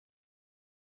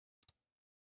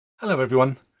Hello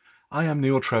everyone, I am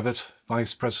Neil Trevett,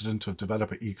 Vice President of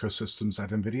Developer Ecosystems at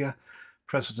NVIDIA,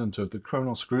 President of the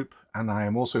Kronos Group, and I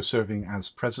am also serving as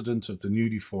President of the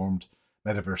newly formed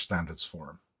Metaverse Standards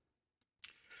Forum.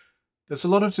 There's a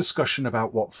lot of discussion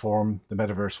about what form the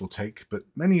Metaverse will take, but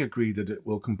many agree that it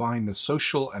will combine the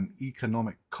social and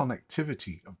economic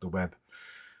connectivity of the web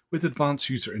with advanced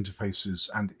user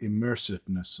interfaces and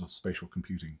immersiveness of spatial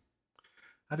computing.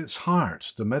 At its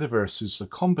heart, the metaverse is the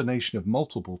combination of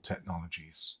multiple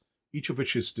technologies, each of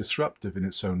which is disruptive in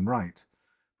its own right,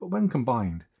 but when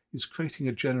combined, is creating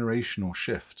a generational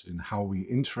shift in how we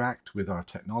interact with our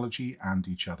technology and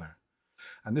each other.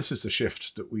 And this is the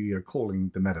shift that we are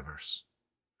calling the metaverse.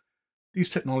 These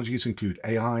technologies include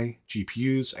AI,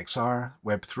 GPUs, XR,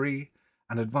 Web3,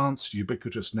 and advanced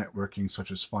ubiquitous networking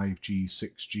such as 5G,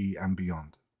 6G, and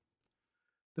beyond.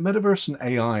 The metaverse and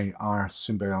AI are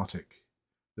symbiotic.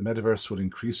 The metaverse will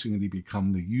increasingly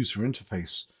become the user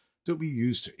interface that we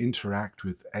use to interact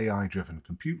with AI-driven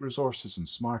compute resources and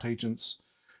smart agents,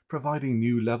 providing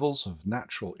new levels of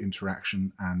natural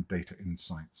interaction and data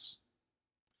insights.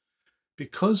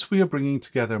 Because we are bringing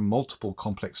together multiple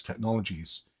complex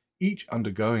technologies, each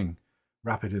undergoing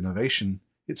rapid innovation,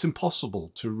 it's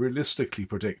impossible to realistically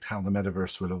predict how the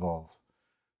metaverse will evolve.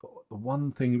 But the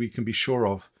one thing we can be sure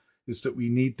of is that we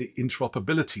need the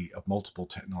interoperability of multiple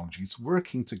technologies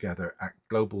working together at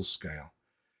global scale,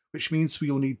 which means we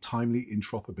will need timely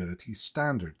interoperability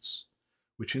standards,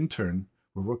 which in turn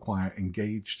will require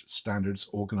engaged standards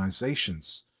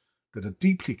organizations that are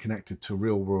deeply connected to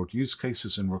real-world use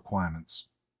cases and requirements.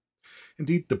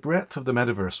 Indeed, the breadth of the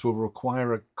metaverse will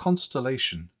require a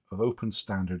constellation of open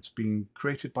standards being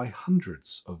created by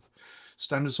hundreds of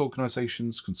standards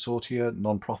organizations, consortia,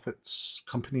 non-profits,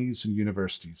 companies, and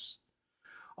universities.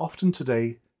 Often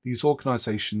today, these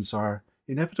organizations are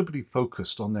inevitably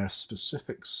focused on their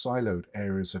specific siloed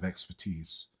areas of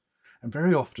expertise, and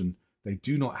very often they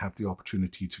do not have the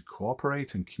opportunity to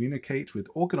cooperate and communicate with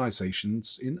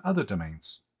organizations in other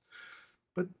domains.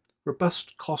 But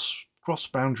robust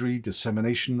cross-boundary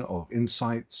dissemination of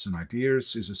insights and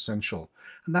ideas is essential,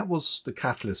 and that was the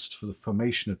catalyst for the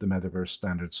formation of the Metaverse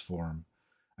Standards Forum,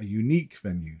 a unique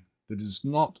venue that is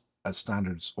not a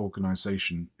standards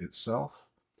organization itself,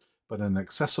 but an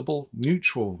accessible,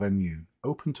 neutral venue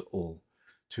open to all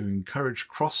to encourage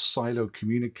cross-silo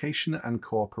communication and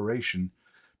cooperation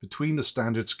between the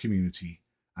standards community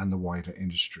and the wider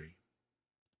industry.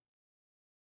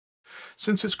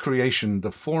 Since its creation,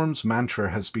 the forum's mantra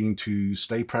has been to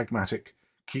stay pragmatic,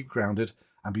 keep grounded,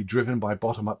 and be driven by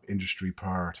bottom-up industry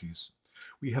priorities.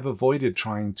 We have avoided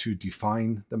trying to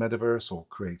define the metaverse or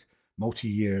create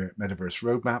multi-year metaverse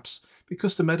roadmaps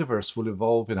because the metaverse will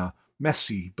evolve in a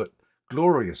messy but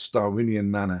glorious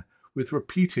Darwinian manner with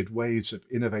repeated waves of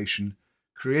innovation,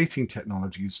 creating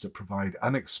technologies that provide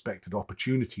unexpected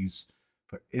opportunities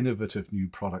for innovative new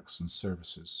products and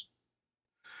services.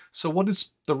 So what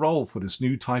is the role for this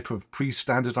new type of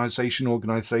pre-standardization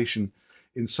organization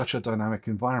in such a dynamic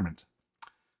environment?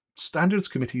 Standards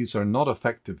committees are not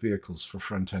effective vehicles for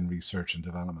front-end research and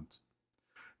development.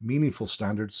 Meaningful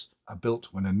standards are built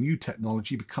when a new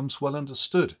technology becomes well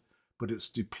understood, but its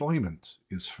deployment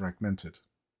is fragmented.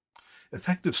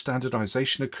 Effective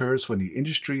standardization occurs when the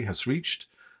industry has reached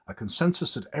a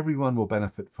consensus that everyone will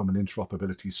benefit from an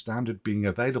interoperability standard being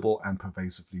available and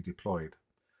pervasively deployed.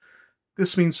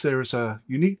 This means there is a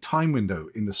unique time window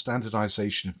in the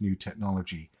standardization of new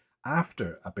technology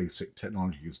after a basic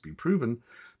technology has been proven,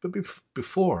 but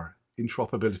before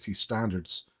interoperability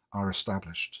standards are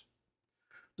established.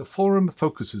 The forum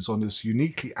focuses on this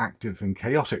uniquely active and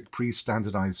chaotic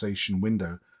pre-standardization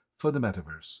window for the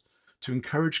metaverse to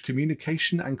encourage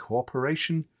communication and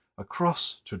cooperation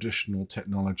across traditional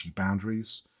technology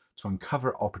boundaries to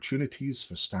uncover opportunities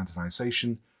for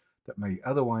standardization that may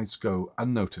otherwise go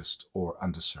unnoticed or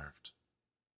underserved.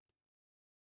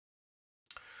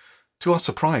 To our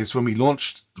surprise, when we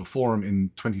launched the forum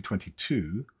in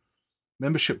 2022,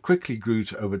 membership quickly grew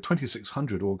to over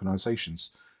 2,600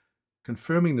 organizations,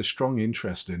 confirming the strong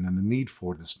interest in and the need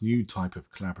for this new type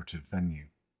of collaborative venue.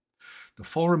 The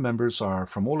forum members are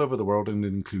from all over the world and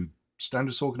include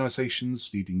standards organizations,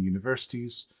 leading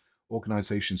universities,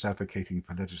 organizations advocating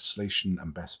for legislation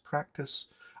and best practice,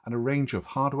 and a range of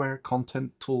hardware,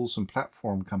 content, tools, and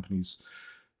platform companies,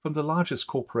 from the largest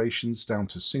corporations down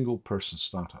to single-person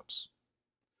startups.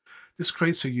 This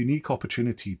creates a unique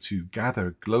opportunity to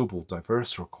gather global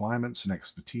diverse requirements and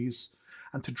expertise,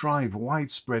 and to drive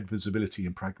widespread visibility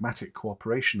and pragmatic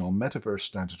cooperation on metaverse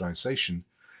standardization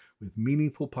with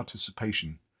meaningful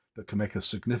participation that can make a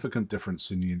significant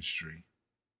difference in the industry.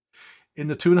 In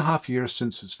the 2.5 years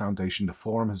since its foundation, the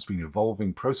Forum has been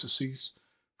evolving processes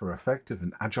for effective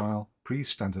and agile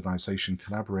pre-standardization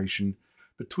collaboration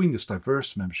between this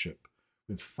diverse membership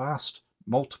with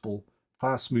multiple,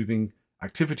 fast-moving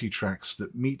activity tracks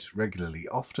that meet regularly,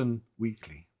 often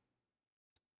weekly.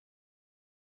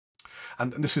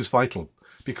 And this is vital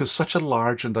because such a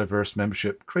large and diverse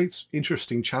membership creates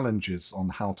interesting challenges on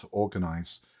how to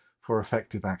organize for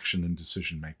effective action and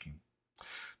decision making.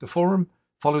 The Forum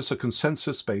follows a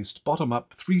consensus-based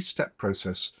bottom-up 3-step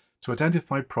process to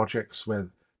identify projects where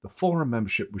the Forum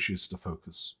membership wishes to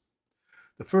focus.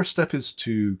 The first step is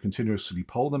to continuously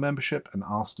poll the membership and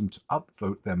ask them to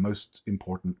upvote their most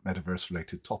important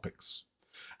Metaverse-related topics.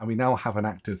 And we now have an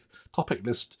active topic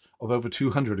list of over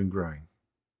 200 and growing.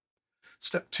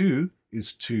 Step 2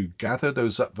 is to gather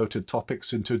those upvoted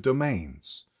topics into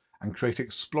domains and create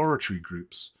exploratory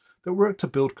groups that work to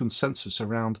build consensus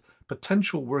around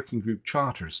potential working group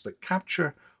charters that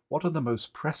capture what are the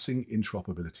most pressing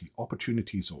interoperability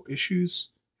opportunities or issues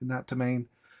in that domain,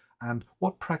 and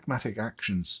what pragmatic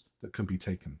actions that can be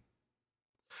taken.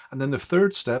 And then the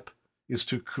third step is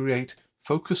to create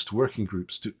focused working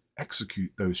groups to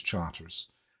execute those charters,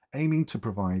 aiming to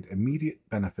provide immediate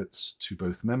benefits to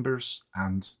both members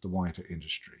and the wider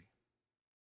industry.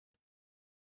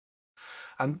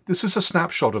 And this is a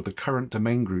snapshot of the current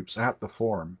domain groups at the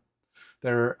Forum.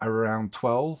 There are around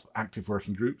 12 active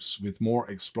working groups with more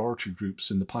exploratory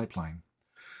groups in the pipeline.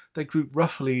 They group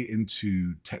roughly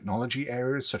into technology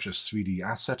areas such as 3D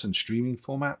asset and streaming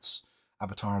formats,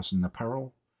 avatars and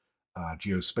apparel,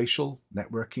 geospatial,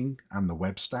 networking, and the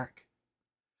web stack.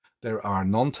 There are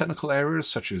non-technical areas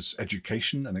such as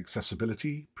education and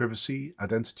accessibility, privacy,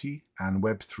 identity, and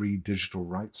Web3 digital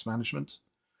rights management,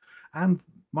 and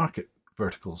market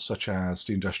verticals such as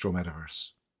the industrial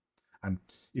metaverse. And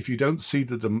if you don't see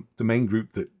the domain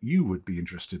group that you would be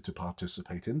interested to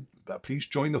participate in, please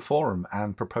join the Forum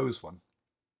and propose one.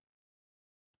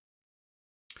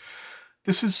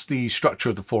 This is the structure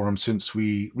of the Forum since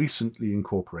we recently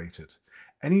incorporated.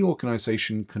 Any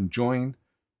organization can join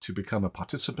to become a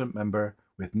participant member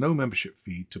with no membership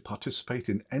fee to participate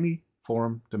in any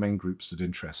Forum domain groups that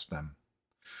interest them.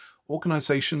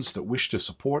 Organizations that wish to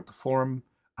support the Forum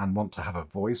and want to have a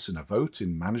voice and a vote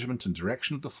in management and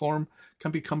direction of the Forum can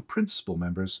become principal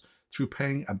members through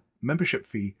paying a membership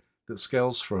fee that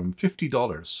scales from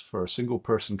 $50 for a single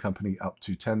person company up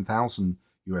to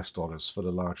 $10,000 for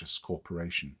the largest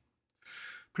corporation.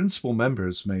 Principal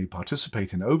members may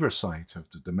participate in oversight of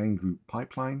the domain group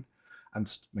pipeline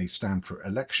and may stand for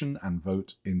election and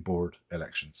vote in board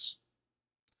elections.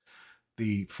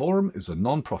 The Forum is a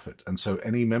non-profit, and so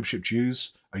any membership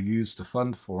dues are used to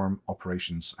fund Forum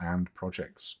operations and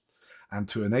projects. And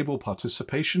to enable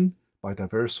participation by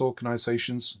diverse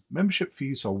organizations, membership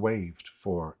fees are waived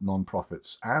for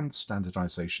non-profits and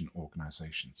standardization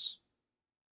organizations.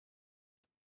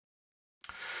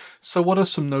 So what are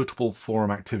some notable Forum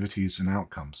activities and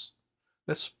outcomes?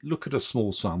 Let's look at a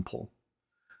small sample.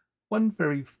 One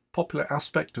very popular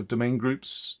aspect of domain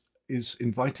groups is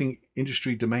inviting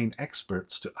industry domain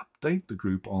experts to update the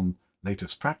group on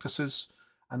latest practices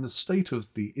and the state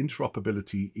of the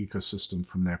interoperability ecosystem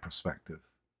from their perspective.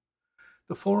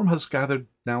 The Forum has gathered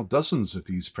now dozens of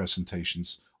these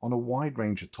presentations on a wide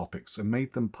range of topics and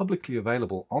made them publicly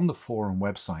available on the Forum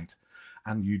website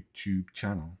and YouTube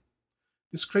channel.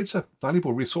 This creates a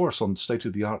valuable resource on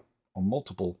state-of-the-art on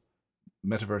multiple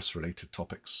metaverse-related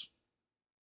topics.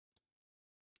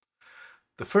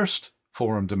 The first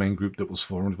Forum domain group that was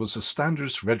formed was a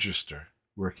Standards Register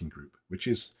working group, which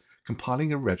is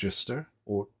compiling a register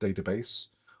or database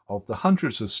of the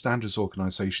hundreds of standards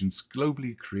organizations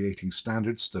globally creating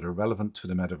standards that are relevant to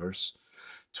the metaverse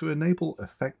to enable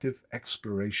effective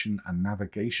exploration and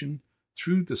navigation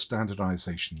through the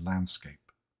standardization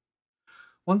landscape.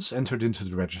 Once entered into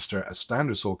the register, a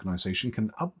standards organization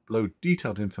can upload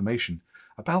detailed information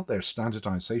about their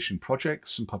standardization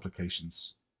projects and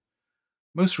publications.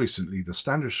 Most recently, the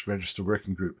Standards Register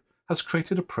Working Group has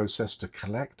created a process to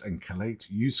collect and collate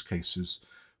use cases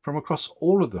from across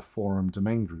all of the Forum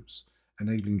domain groups,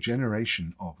 enabling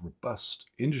generation of robust,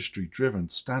 industry-driven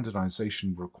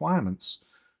standardization requirements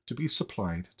to be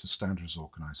supplied to standards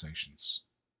organizations.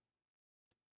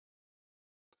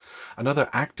 Another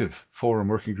active Forum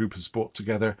working group has brought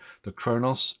together the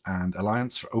Kronos and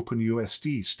Alliance for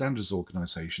OpenUSD standards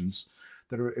organizations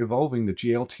that are evolving the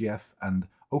GLTF and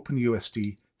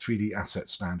OpenUSD 3D asset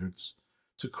standards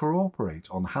to cooperate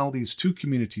on how these two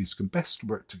communities can best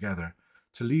work together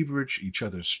to leverage each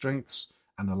other's strengths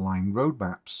and align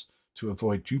roadmaps to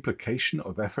avoid duplication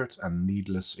of effort and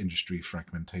needless industry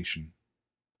fragmentation.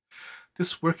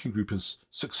 This working group has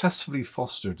successfully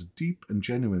fostered a deep and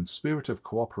genuine spirit of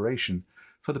cooperation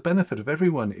for the benefit of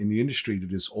everyone in the industry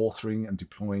that is authoring and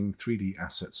deploying 3D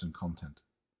assets and content.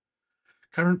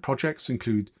 Current projects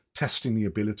include testing the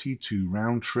ability to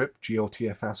round-trip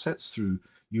GLTF assets through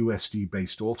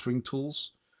USD-based authoring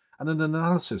tools, and an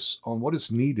analysis on what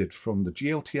is needed from the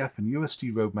GLTF and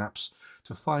USD roadmaps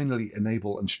to finally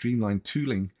enable and streamline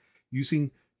tooling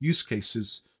using use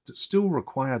cases that still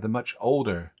require the much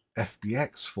older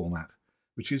FBX format,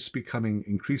 which is becoming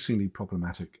increasingly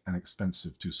problematic and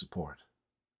expensive to support.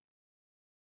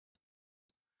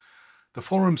 The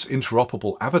forum's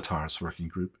Interoperable Avatars working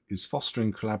group is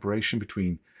fostering collaboration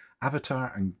between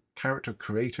avatar and character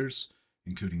creators,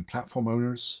 including platform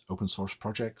owners, open source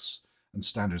projects, and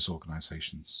standards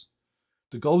organizations.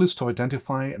 The goal is to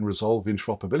identify and resolve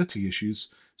interoperability issues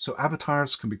so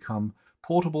avatars can become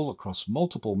portable across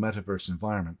multiple metaverse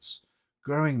environments,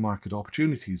 growing market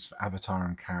opportunities for avatar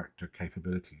and character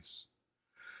capabilities.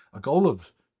 A goal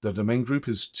of the domain group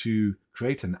is to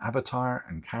create an avatar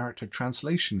and character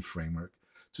translation framework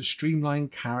to streamline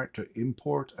character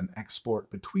import and export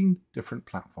between different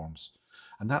platforms,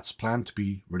 and that's planned to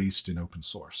be released in open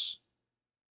source.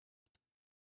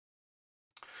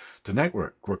 The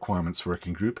Network Requirements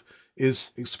Working Group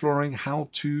is exploring how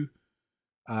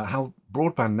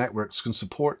broadband networks can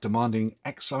support demanding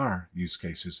XR use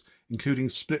cases, including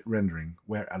split rendering,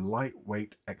 where a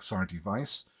lightweight XR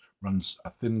device runs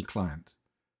a thin client,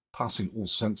 passing all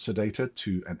sensor data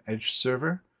to an edge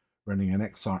server, running an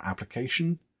XR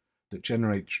application that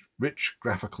generates rich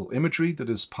graphical imagery that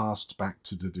is passed back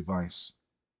to the device.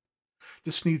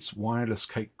 This needs wireless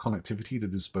connectivity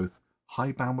that is both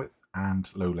high bandwidth and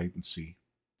low latency.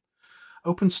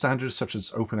 Open standards such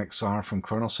as OpenXR from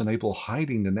Kronos enable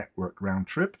hiding the network round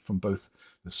trip from both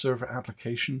the server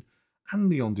application and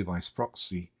the on-device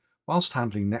proxy, whilst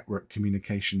handling network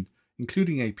communication,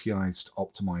 including APIs to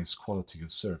optimize quality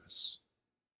of service.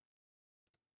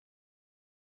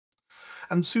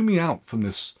 And zooming out from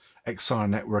this XR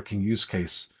networking use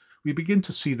case, we begin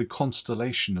to see the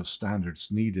constellation of standards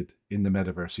needed in the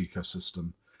metaverse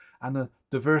ecosystem and a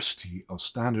diversity of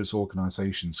standards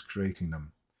organizations creating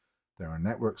them. There are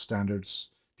network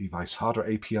standards, device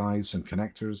hardware APIs and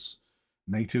connectors,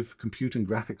 native compute and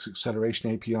graphics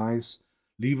acceleration APIs,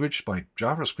 leveraged by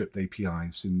JavaScript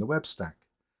APIs in the web stack,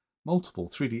 multiple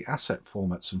 3D asset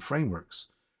formats and frameworks,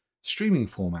 streaming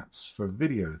formats for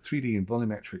video, 3D and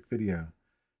volumetric video,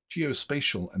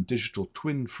 geospatial and digital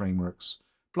twin frameworks,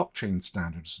 blockchain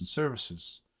standards and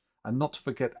services, and not to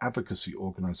forget advocacy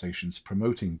organizations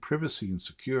promoting privacy and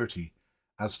security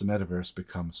as the metaverse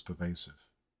becomes pervasive.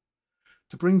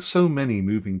 To bring so many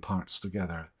moving parts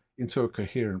together into a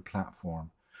coherent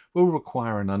platform will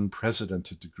require an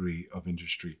unprecedented degree of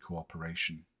industry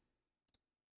cooperation.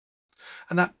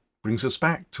 And that brings us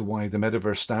back to why the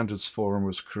Metaverse Standards Forum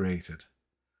was created.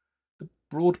 The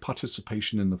broad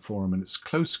participation in the forum and its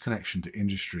close connection to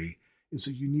industry is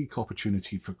a unique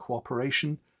opportunity for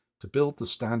cooperation to build the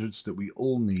standards that we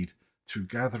all need through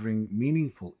gathering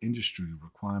meaningful industry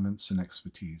requirements and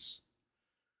expertise.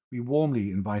 We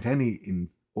warmly invite any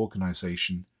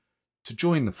organization to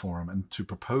join the forum and to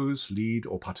propose, lead,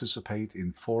 or participate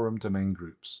in forum domain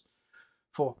groups.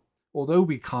 For although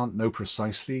we can't know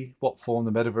precisely what form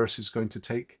the metaverse is going to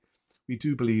take, we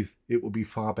do believe it will be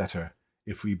far better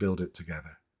if we build it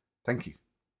together. Thank you.